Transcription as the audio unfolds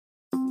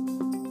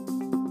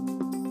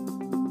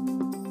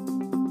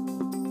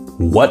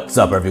What's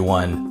up,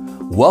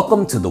 everyone?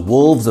 Welcome to the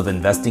Wolves of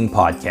Investing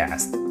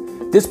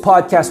podcast. This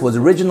podcast was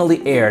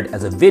originally aired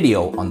as a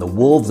video on the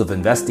Wolves of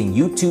Investing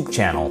YouTube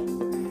channel.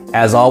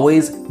 As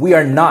always, we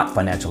are not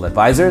financial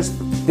advisors.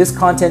 This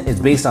content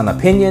is based on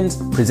opinions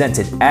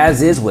presented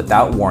as is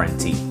without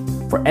warranty,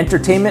 for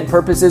entertainment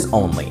purposes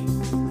only.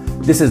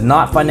 This is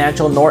not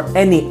financial nor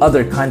any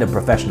other kind of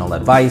professional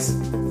advice.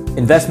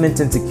 Investments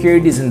in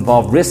securities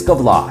involve risk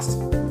of loss.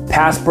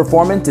 Past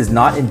performance is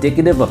not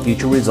indicative of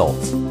future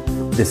results.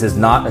 This is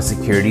not a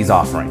securities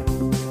offering.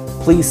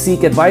 Please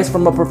seek advice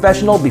from a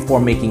professional before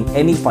making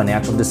any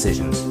financial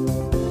decisions.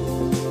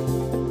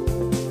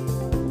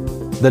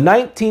 The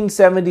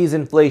 1970s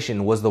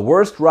inflation was the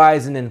worst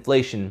rise in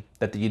inflation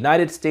that the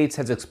United States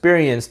has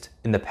experienced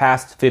in the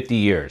past 50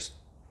 years.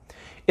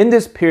 In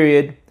this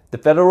period, the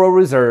Federal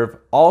Reserve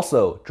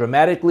also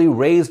dramatically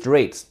raised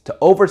rates to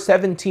over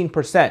 17%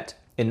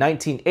 in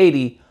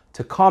 1980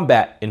 to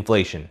combat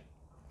inflation.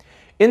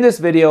 In this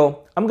video,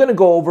 I'm going to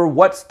go over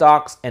what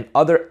stocks and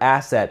other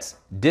assets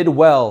did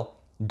well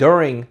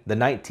during the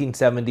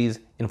 1970s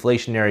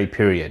inflationary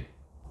period.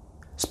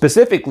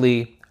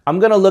 Specifically, I'm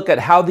going to look at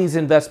how these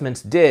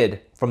investments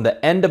did from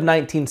the end of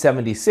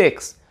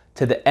 1976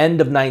 to the end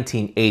of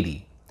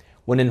 1980,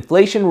 when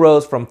inflation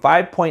rose from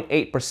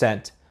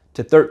 5.8%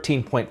 to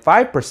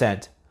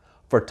 13.5%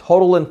 for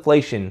total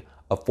inflation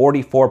of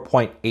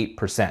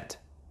 44.8%.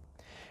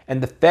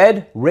 And the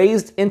Fed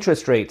raised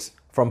interest rates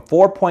from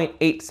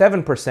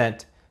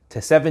 4.87% to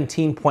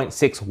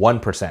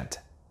 17.61%.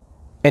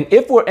 And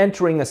if we're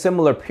entering a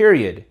similar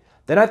period,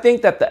 then I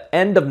think that the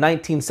end of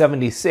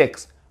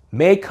 1976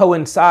 may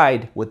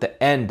coincide with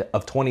the end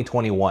of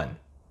 2021.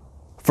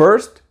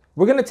 First,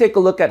 we're going to take a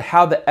look at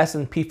how the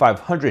S&P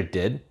 500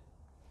 did.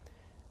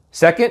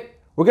 Second,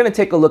 we're going to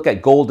take a look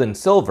at gold and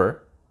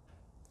silver.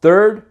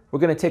 Third, we're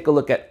going to take a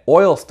look at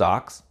oil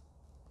stocks.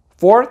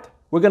 Fourth,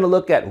 we're going to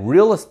look at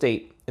real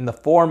estate in the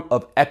form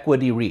of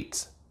equity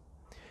REITs.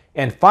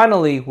 And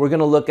finally, we're going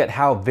to look at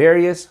how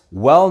various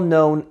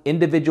well-known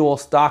individual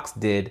stocks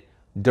did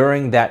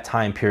during that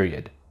time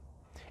period,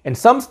 and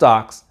some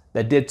stocks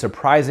that did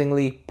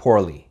surprisingly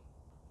poorly.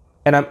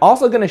 And I'm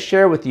also going to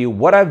share with you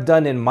what I've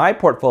done in my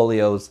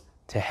portfolios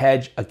to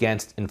hedge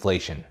against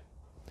inflation.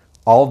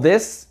 All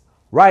this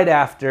right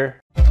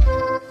after.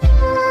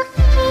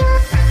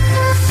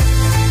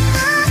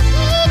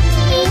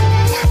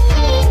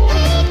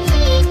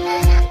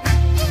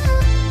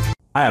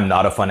 I am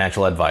not a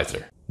financial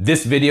advisor.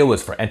 This video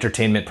is for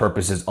entertainment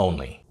purposes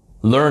only.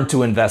 Learn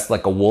to invest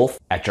like a wolf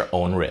at your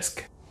own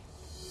risk.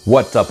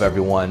 What's up,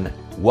 everyone?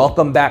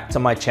 Welcome back to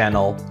my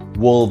channel,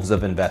 Wolves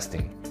of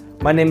Investing.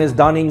 My name is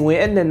Donnie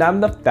Nguyen and I'm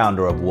the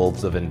founder of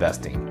Wolves of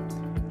Investing.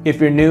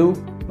 If you're new,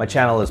 my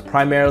channel is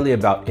primarily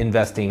about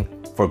investing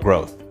for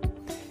growth.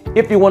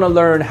 If you want to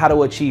learn how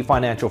to achieve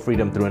financial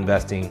freedom through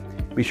investing,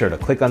 be sure to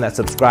click on that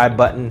subscribe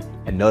button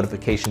and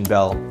notification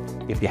bell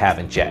if you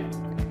haven't yet.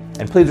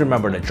 And please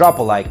remember to drop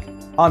a like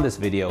on this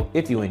video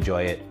if you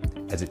enjoy it,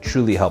 as it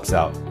truly helps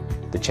out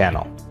the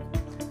channel.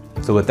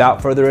 So without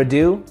further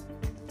ado,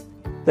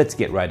 let's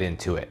get right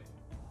into it.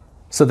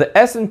 So the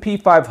S&P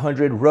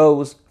 500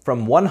 rose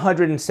from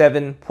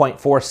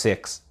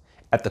 107.46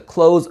 at the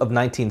close of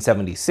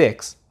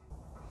 1976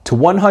 to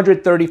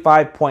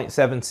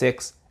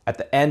 135.76 at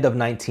the end of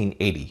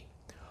 1980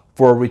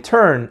 for a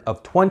return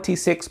of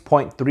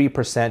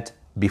 26.3%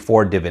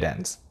 before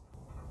dividends.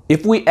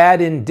 If we add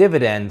in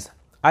dividends,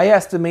 I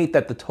estimate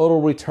that the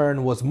total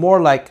return was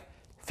more like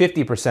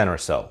 50% or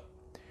so,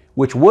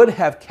 which would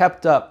have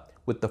kept up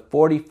with the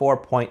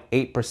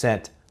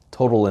 44.8%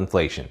 total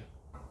inflation.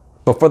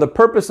 But for the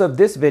purpose of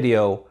this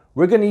video,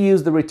 we're going to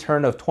use the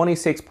return of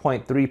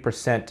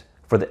 26.3%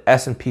 for the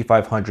S&P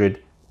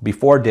 500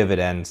 before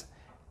dividends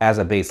as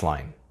a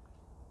baseline.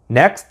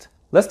 Next,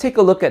 let's take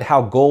a look at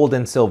how gold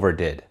and silver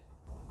did.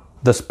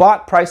 The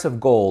spot price of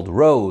gold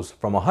rose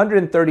from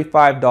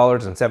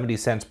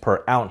 $135.70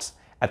 per ounce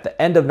at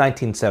the end of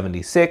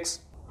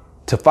 1976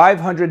 to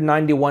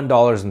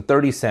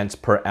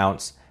 $591.30 per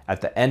ounce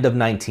at the end of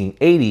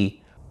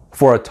 1980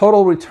 for a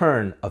total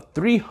return of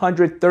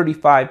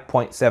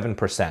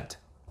 335.7%.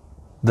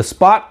 The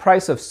spot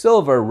price of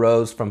silver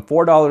rose from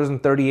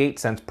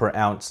 $4.38 per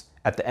ounce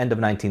at the end of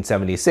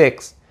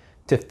 1976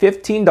 to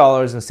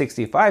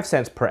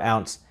 $15.65 per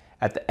ounce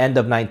at the end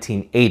of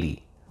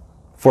 1980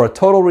 for a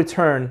total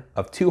return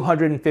of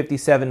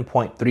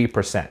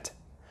 257.3%.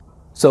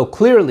 So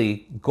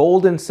clearly,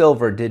 gold and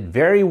silver did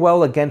very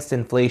well against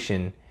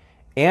inflation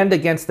and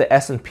against the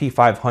S&P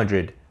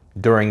 500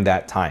 during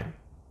that time.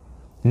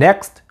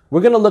 Next,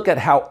 we're going to look at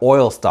how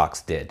oil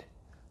stocks did,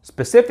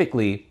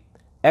 specifically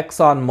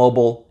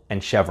ExxonMobil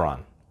and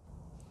Chevron.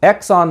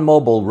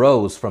 ExxonMobil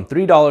rose from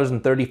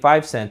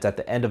 $3.35 at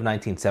the end of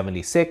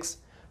 1976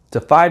 to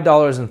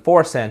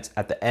 $5.04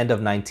 at the end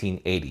of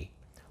 1980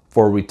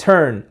 for a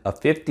return of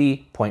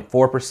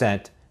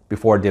 50.4%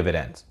 before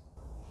dividends.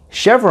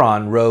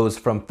 Chevron rose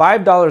from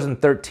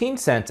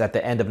 $5.13 at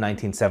the end of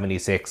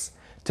 1976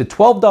 to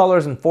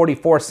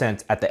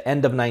 $12.44 at the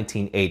end of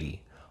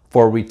 1980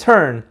 for a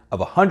return of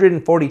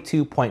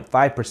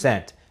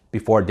 142.5%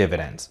 before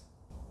dividends.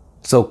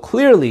 So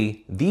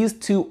clearly, these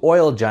two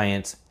oil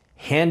giants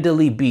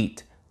handily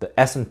beat the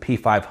S&P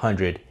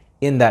 500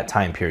 in that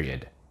time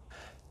period.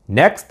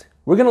 Next,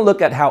 we're going to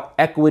look at how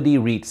equity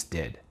REITs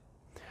did.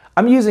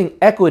 I'm using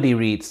equity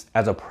REITs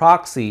as a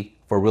proxy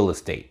for real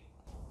estate.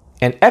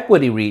 And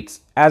equity REITs,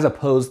 as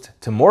opposed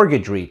to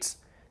mortgage REITs,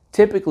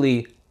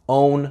 typically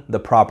own the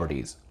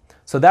properties.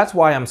 So that's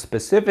why I'm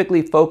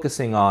specifically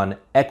focusing on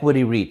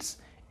equity REITs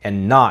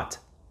and not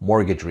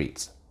mortgage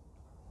REITs.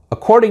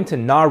 According to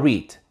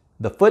NAREIT,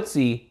 the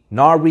FTSE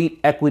NAREIT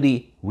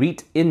Equity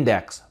REIT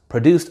Index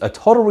produced a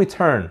total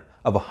return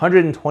of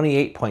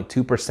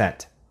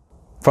 128.2%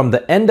 from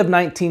the end of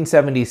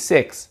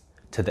 1976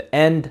 to the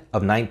end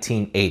of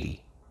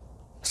 1980.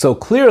 So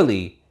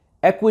clearly,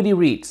 equity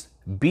REITs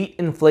beat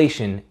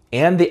inflation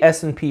and the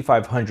S&P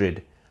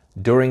 500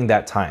 during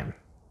that time.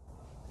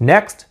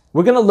 Next,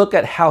 we're going to look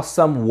at how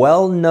some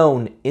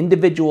well-known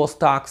individual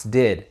stocks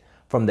did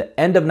from the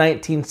end of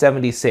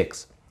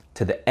 1976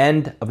 to the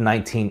end of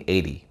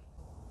 1980.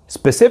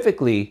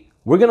 Specifically,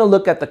 we're going to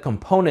look at the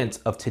components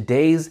of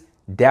today's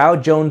Dow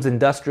Jones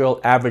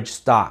Industrial Average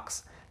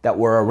stocks that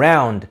were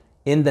around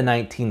in the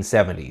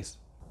 1970s.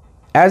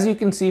 As you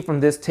can see from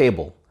this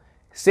table,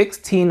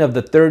 16 of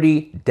the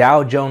 30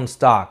 Dow Jones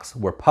stocks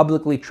were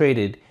publicly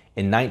traded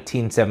in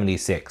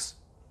 1976.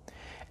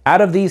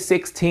 Out of these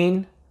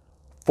 16,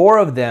 4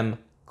 of them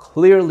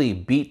clearly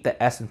beat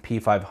the S&P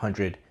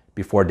 500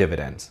 before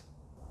dividends.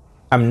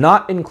 I'm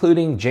not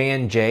including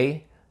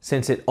J&J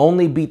since it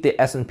only beat the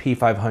S&P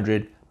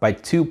 500 by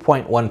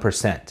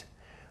 2.1%,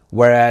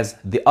 whereas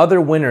the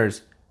other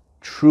winners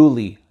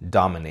truly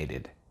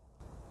dominated.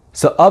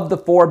 So of the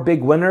 4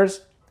 big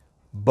winners,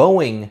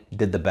 Boeing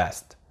did the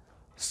best,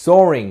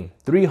 soaring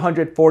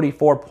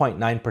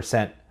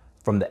 344.9%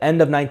 from the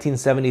end of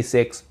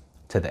 1976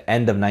 to the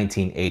end of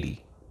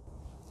 1980.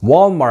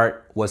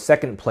 Walmart was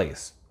second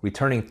place,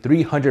 returning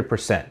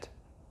 300%.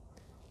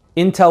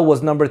 Intel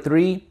was number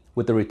 3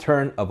 with a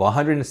return of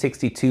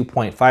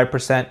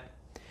 162.5%,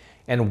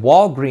 and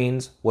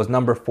Walgreens was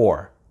number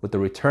 4 with a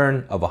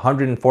return of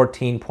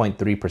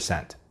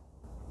 114.3%.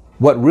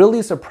 What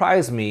really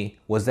surprised me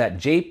was that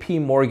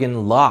JP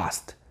Morgan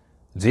lost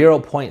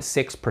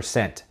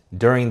 0.6%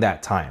 during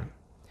that time.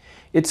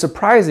 It's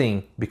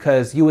surprising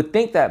because you would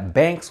think that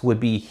banks would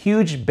be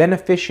huge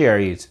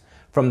beneficiaries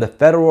from the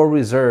Federal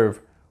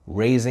Reserve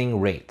raising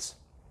rates,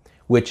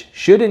 which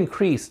should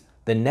increase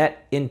the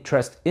net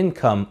interest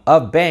income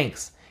of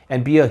banks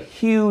and be a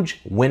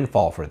huge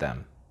windfall for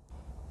them.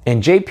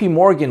 And JP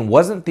Morgan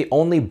wasn't the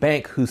only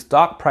bank whose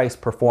stock price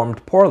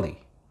performed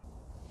poorly.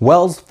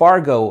 Wells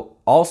Fargo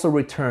also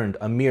returned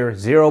a mere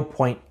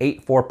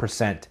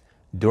 0.84%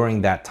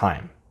 during that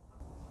time.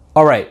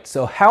 All right,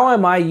 so how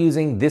am I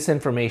using this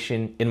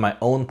information in my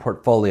own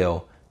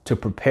portfolio to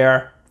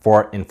prepare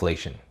for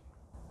inflation?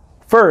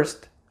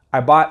 First, I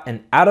bought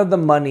an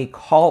out-of-the-money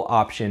call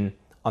option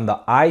on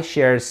the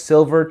iShares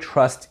Silver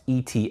Trust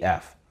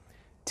ETF,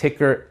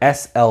 ticker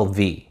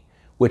SLV,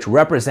 which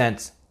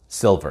represents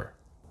silver.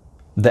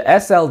 The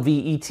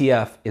SLV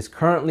ETF is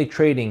currently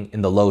trading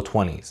in the low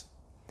 20s.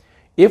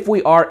 If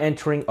we are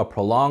entering a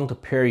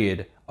prolonged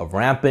period of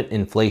rampant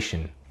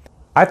inflation,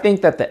 I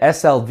think that the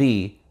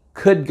SLV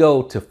could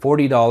go to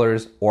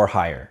 $40 or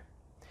higher.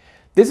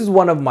 This is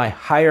one of my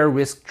higher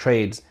risk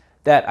trades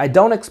that I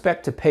don't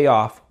expect to pay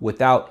off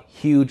without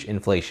huge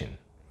inflation.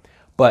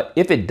 But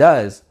if it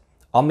does,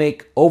 I'll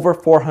make over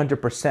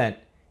 400%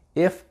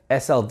 if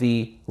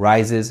SLV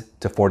rises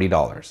to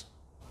 $40.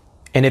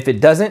 And if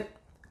it doesn't,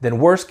 then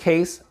worst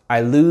case,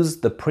 I lose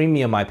the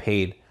premium I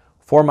paid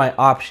for my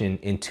option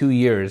in 2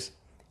 years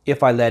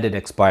if I let it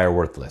expire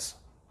worthless.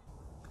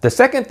 The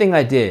second thing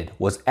I did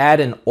was add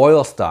an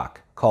oil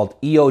stock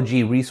called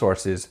EOG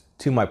Resources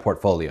to my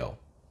portfolio.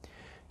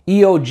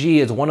 EOG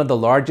is one of the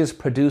largest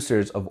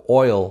producers of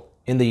oil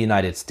in the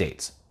United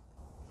States.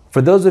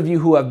 For those of you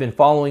who have been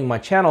following my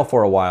channel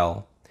for a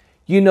while,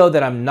 you know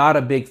that I'm not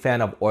a big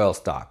fan of oil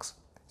stocks,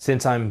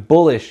 since I'm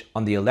bullish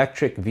on the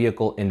electric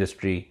vehicle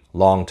industry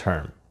long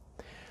term.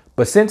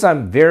 But since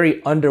I'm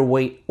very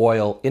underweight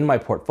oil in my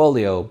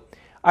portfolio,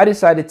 I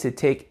decided to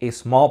take a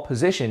small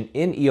position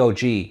in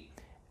EOG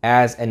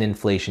as an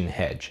inflation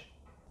hedge.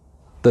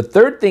 The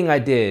third thing I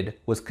did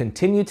was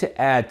continue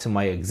to add to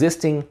my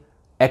existing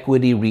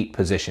equity REIT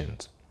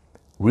positions,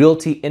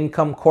 Realty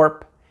Income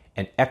Corp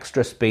and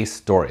Extra Space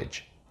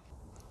Storage.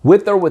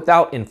 With or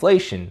without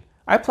inflation,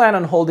 I plan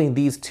on holding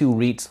these 2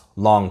 REITs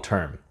long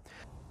term,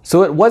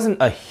 so it wasn't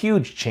a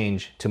huge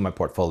change to my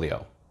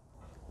portfolio.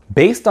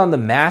 Based on the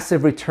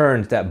massive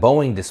returns that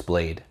Boeing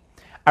displayed,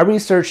 I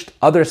researched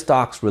other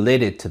stocks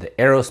related to the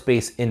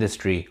aerospace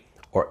industry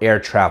or air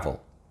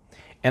travel,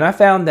 and I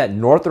found that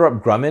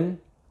Northrop Grumman,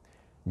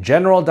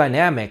 General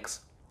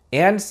Dynamics,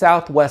 and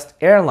Southwest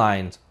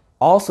Airlines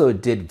also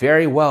did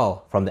very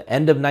well from the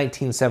end of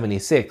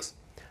 1976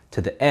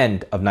 to the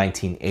end of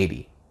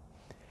 1980.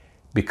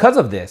 Because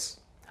of this,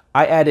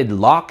 I added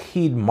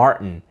Lockheed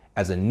Martin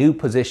as a new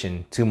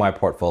position to my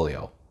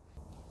portfolio.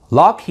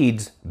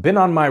 Lockheed's been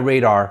on my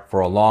radar for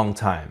a long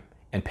time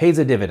and pays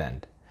a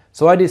dividend,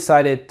 so I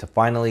decided to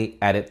finally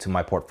add it to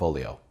my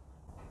portfolio.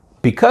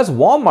 Because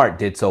Walmart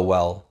did so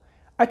well,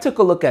 I took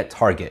a look at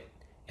Target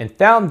and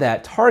found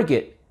that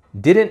Target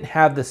didn't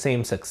have the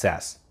same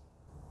success,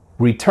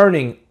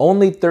 returning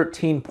only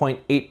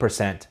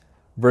 13.8%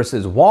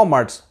 versus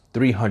Walmart's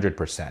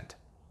 300%.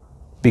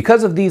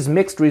 Because of these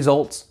mixed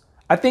results,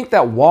 I think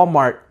that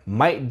Walmart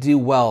might do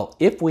well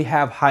if we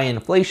have high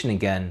inflation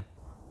again,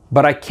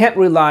 but I can't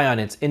rely on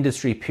its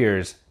industry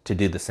peers to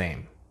do the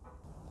same.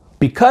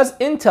 Because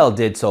Intel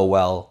did so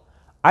well,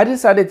 I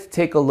decided to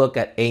take a look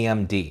at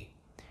AMD.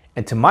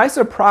 And to my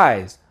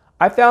surprise,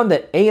 I found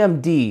that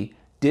AMD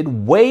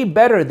did way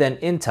better than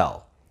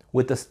Intel,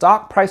 with a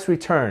stock price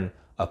return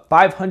of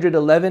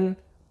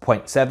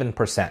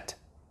 511.7%.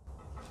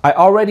 I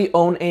already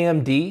own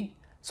AMD,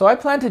 so I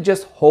plan to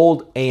just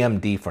hold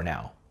AMD for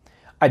now.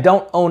 I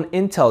don't own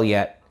Intel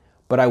yet,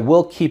 but I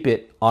will keep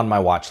it on my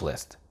watch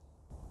list.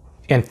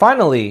 And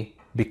finally,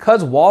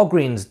 because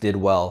Walgreens did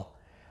well,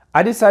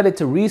 I decided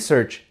to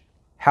research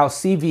how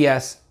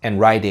CVS and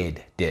Rite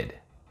Aid did.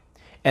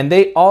 And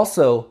they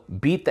also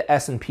beat the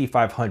S&P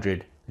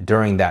 500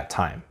 during that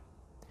time.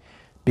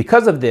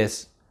 Because of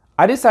this,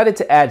 I decided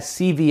to add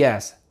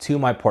CVS to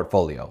my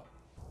portfolio.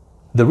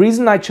 The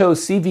reason I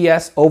chose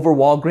CVS over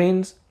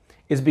Walgreens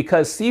is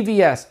because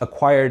CVS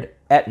acquired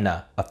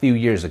Aetna a few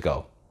years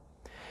ago.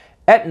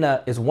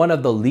 Aetna is one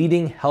of the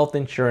leading health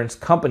insurance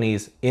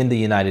companies in the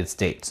United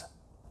States.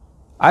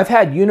 I've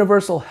had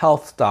Universal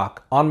Health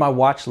stock on my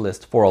watch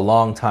list for a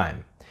long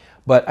time,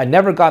 but I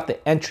never got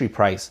the entry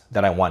price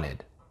that I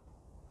wanted.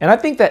 And I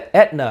think that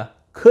Aetna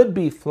could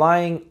be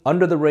flying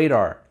under the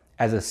radar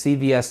as a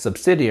CVS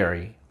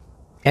subsidiary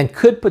and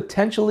could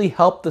potentially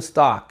help the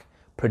stock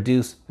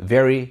produce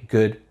very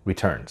good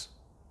returns.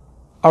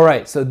 All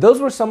right, so those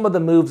were some of the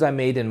moves I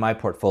made in my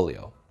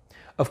portfolio.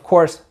 Of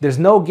course, there's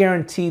no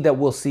guarantee that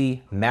we'll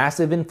see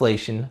massive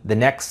inflation the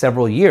next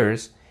several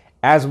years,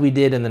 as we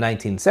did in the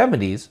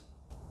 1970s.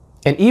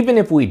 And even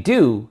if we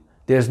do,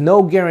 there's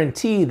no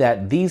guarantee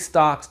that these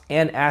stocks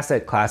and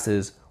asset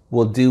classes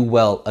will do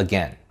well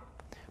again.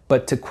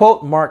 But to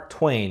quote Mark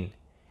Twain,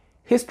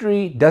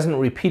 history doesn't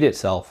repeat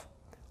itself,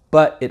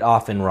 but it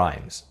often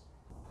rhymes.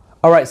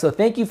 All right, so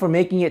thank you for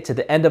making it to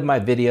the end of my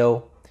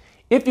video.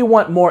 If you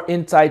want more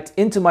insights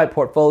into my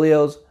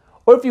portfolios,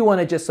 or if you want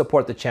to just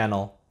support the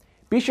channel,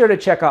 be sure to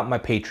check out my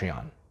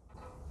Patreon.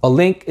 A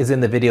link is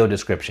in the video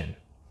description.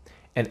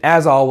 And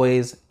as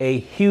always, a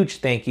huge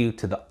thank you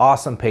to the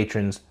awesome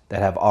patrons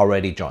that have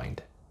already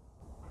joined.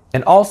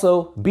 And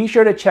also, be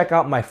sure to check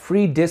out my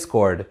free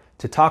Discord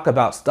to talk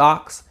about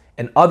stocks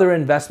and other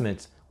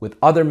investments with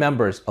other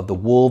members of the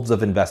Wolves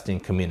of Investing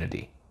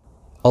community.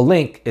 A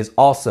link is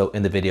also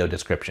in the video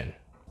description.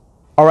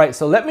 All right,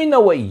 so let me know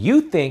what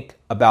you think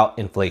about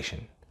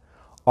inflation.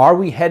 Are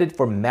we headed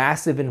for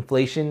massive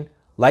inflation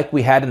like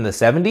we had in the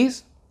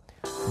 70s?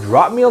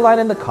 Drop me a line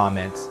in the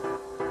comments.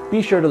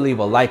 Be sure to leave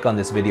a like on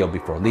this video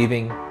before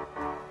leaving.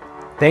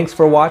 Thanks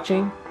for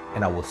watching,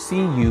 and I will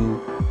see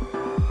you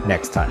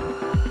next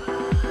time.